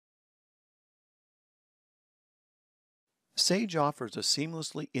Sage offers a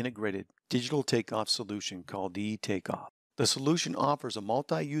seamlessly integrated digital takeoff solution called eTakeoff. The solution offers a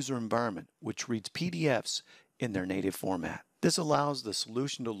multi-user environment which reads PDFs in their native format. This allows the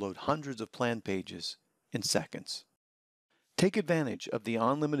solution to load hundreds of plan pages in seconds. Take advantage of the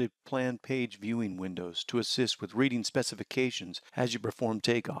unlimited plan page viewing windows to assist with reading specifications as you perform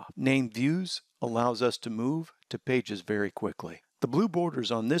takeoff. Named views allows us to move to pages very quickly. The blue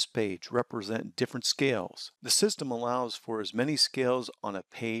borders on this page represent different scales. The system allows for as many scales on a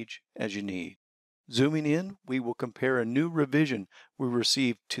page as you need. Zooming in, we will compare a new revision we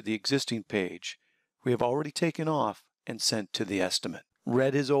received to the existing page we have already taken off and sent to the estimate.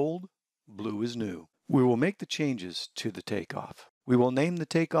 Red is old, blue is new. We will make the changes to the takeoff. We will name the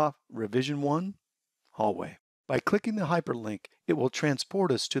takeoff Revision 1 Hallway. By clicking the hyperlink, it will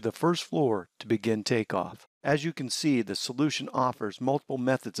transport us to the first floor to begin takeoff. As you can see, the solution offers multiple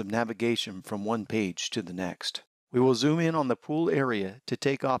methods of navigation from one page to the next. We will zoom in on the pool area to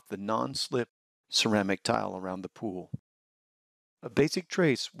take off the non-slip ceramic tile around the pool. A basic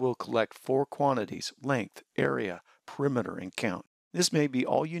trace will collect 4 quantities: length, area, perimeter, and count. This may be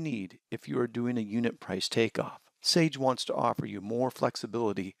all you need if you are doing a unit price takeoff. Sage wants to offer you more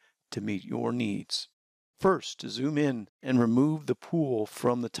flexibility to meet your needs. First, zoom in and remove the pool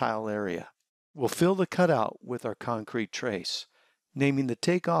from the tile area. We'll fill the cutout with our concrete trace, naming the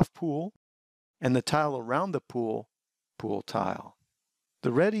takeoff pool and the tile around the pool, pool tile.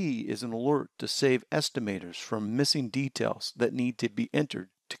 The red E is an alert to save estimators from missing details that need to be entered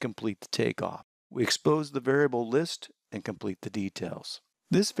to complete the takeoff. We expose the variable list and complete the details.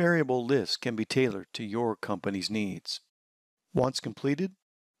 This variable list can be tailored to your company's needs. Once completed,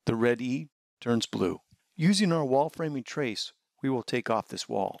 the red E turns blue. Using our wall framing trace, we will take off this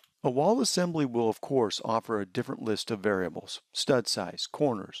wall. A wall assembly will of course offer a different list of variables: stud size,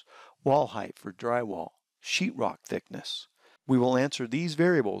 corners, wall height for drywall, sheetrock thickness. We will answer these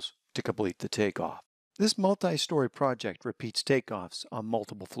variables to complete the takeoff. This multi-story project repeats takeoffs on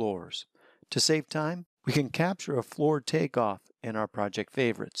multiple floors. To save time, we can capture a floor takeoff in our project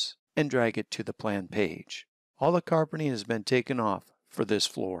favorites and drag it to the plan page. All the carpeting has been taken off for this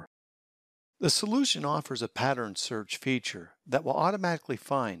floor. The solution offers a pattern search feature that will automatically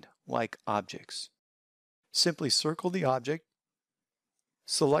find like objects. Simply circle the object,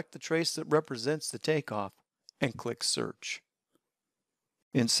 select the trace that represents the takeoff, and click Search.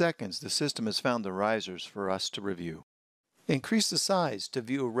 In seconds, the system has found the risers for us to review. Increase the size to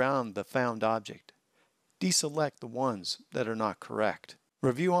view around the found object. Deselect the ones that are not correct.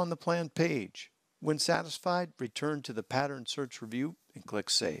 Review on the plan page. When satisfied, return to the pattern search review and click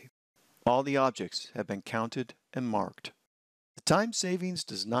Save. All the objects have been counted and marked. The time savings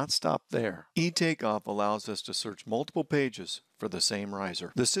does not stop there. eTakeoff allows us to search multiple pages for the same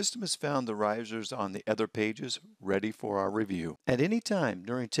riser. The system has found the risers on the other pages ready for our review. At any time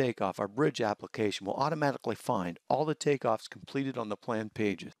during takeoff, our bridge application will automatically find all the takeoffs completed on the plan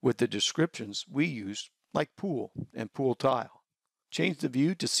pages with the descriptions we used, like pool and pool tile. Change the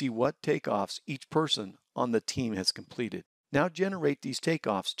view to see what takeoffs each person on the team has completed. Now generate these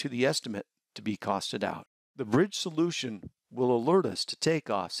takeoffs to the estimate to be costed out. The bridge solution will alert us to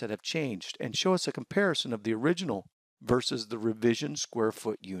takeoffs that have changed and show us a comparison of the original versus the revision square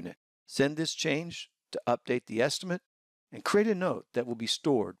foot unit. Send this change to update the estimate and create a note that will be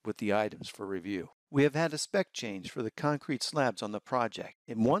stored with the items for review. We have had a spec change for the concrete slabs on the project.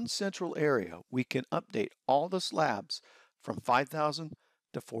 In one central area, we can update all the slabs from 5,000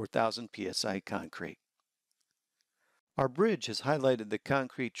 to 4,000 psi concrete. Our bridge has highlighted the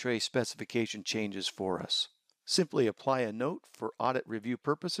concrete tray specification changes for us. Simply apply a note for audit review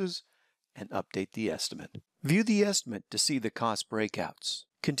purposes and update the estimate. View the estimate to see the cost breakouts.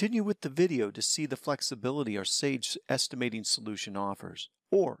 Continue with the video to see the flexibility our Sage estimating solution offers.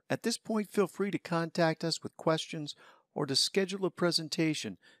 Or, at this point, feel free to contact us with questions or to schedule a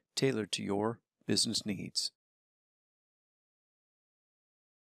presentation tailored to your business needs.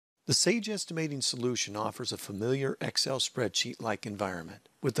 The Sage estimating solution offers a familiar Excel spreadsheet-like environment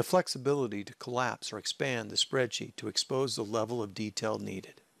with the flexibility to collapse or expand the spreadsheet to expose the level of detail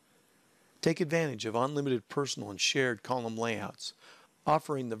needed. Take advantage of unlimited personal and shared column layouts,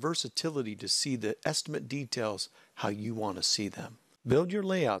 offering the versatility to see the estimate details how you want to see them. Build your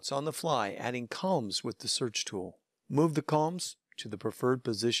layouts on the fly, adding columns with the search tool. Move the columns to the preferred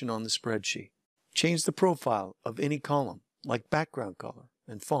position on the spreadsheet. Change the profile of any column, like background color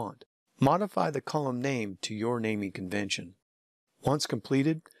and font. Modify the column name to your naming convention. Once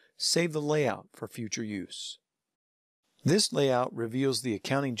completed, save the layout for future use. This layout reveals the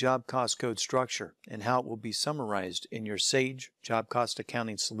accounting job cost code structure and how it will be summarized in your Sage job cost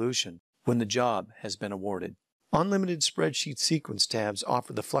accounting solution when the job has been awarded. Unlimited spreadsheet sequence tabs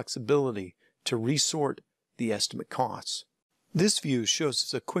offer the flexibility to resort the estimate costs. This view shows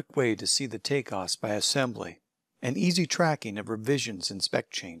us a quick way to see the takeoffs by assembly and easy tracking of revisions and spec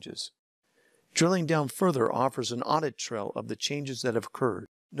changes. Drilling down further offers an audit trail of the changes that have occurred.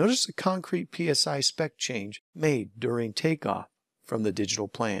 Notice the concrete PSI spec change made during takeoff from the digital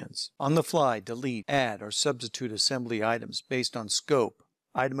plans. On the fly, delete, add, or substitute assembly items based on scope,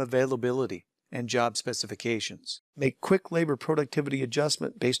 item availability, and job specifications. Make quick labor productivity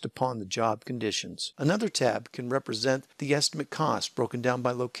adjustment based upon the job conditions. Another tab can represent the estimate cost broken down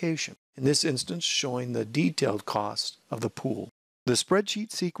by location, in this instance showing the detailed cost of the pool. The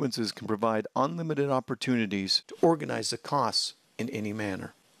spreadsheet sequences can provide unlimited opportunities to organize the costs in any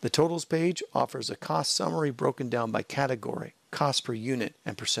manner. The totals page offers a cost summary broken down by category, cost per unit,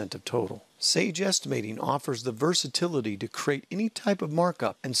 and percent of total. Sage Estimating offers the versatility to create any type of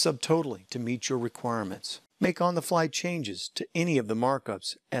markup and subtotaling to meet your requirements. Make on-the-fly changes to any of the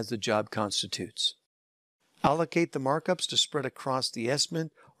markups as the job constitutes. Allocate the markups to spread across the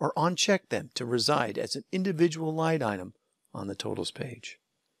estimate or uncheck them to reside as an individual line item on the totals page.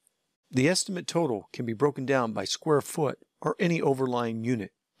 The estimate total can be broken down by square foot or any overlying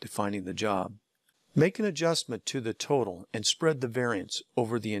unit defining the job. Make an adjustment to the total and spread the variance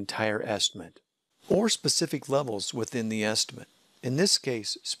over the entire estimate, or specific levels within the estimate, in this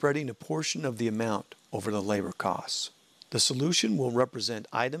case spreading a portion of the amount over the labor costs. The solution will represent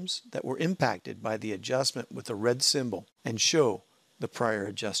items that were impacted by the adjustment with a red symbol and show the prior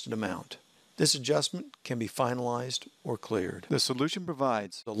adjusted amount. This adjustment can be finalized or cleared. The solution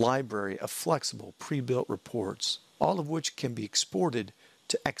provides a library of flexible pre-built reports, all of which can be exported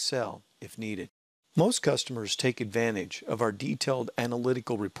to Excel if needed. Most customers take advantage of our detailed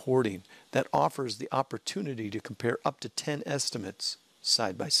analytical reporting that offers the opportunity to compare up to 10 estimates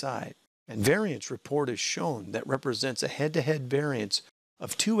side by side. And variance report is shown that represents a head-to-head variance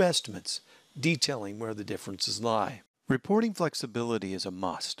of 2 estimates detailing where the differences lie. Reporting flexibility is a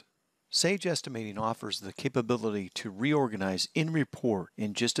must. Sage Estimating offers the capability to reorganize in report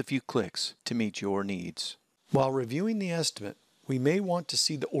in just a few clicks to meet your needs. While reviewing the estimate, we may want to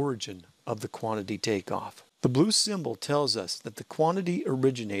see the origin of the quantity takeoff. The blue symbol tells us that the quantity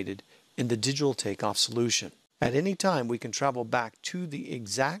originated in the digital takeoff solution. At any time, we can travel back to the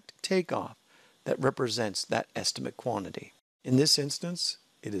exact takeoff that represents that estimate quantity. In this instance,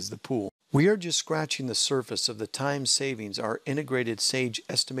 it is the pool. We are just scratching the surface of the time savings our integrated Sage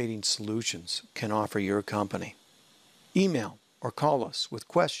Estimating solutions can offer your company. Email or call us with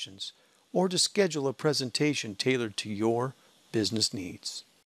questions or to schedule a presentation tailored to your business needs.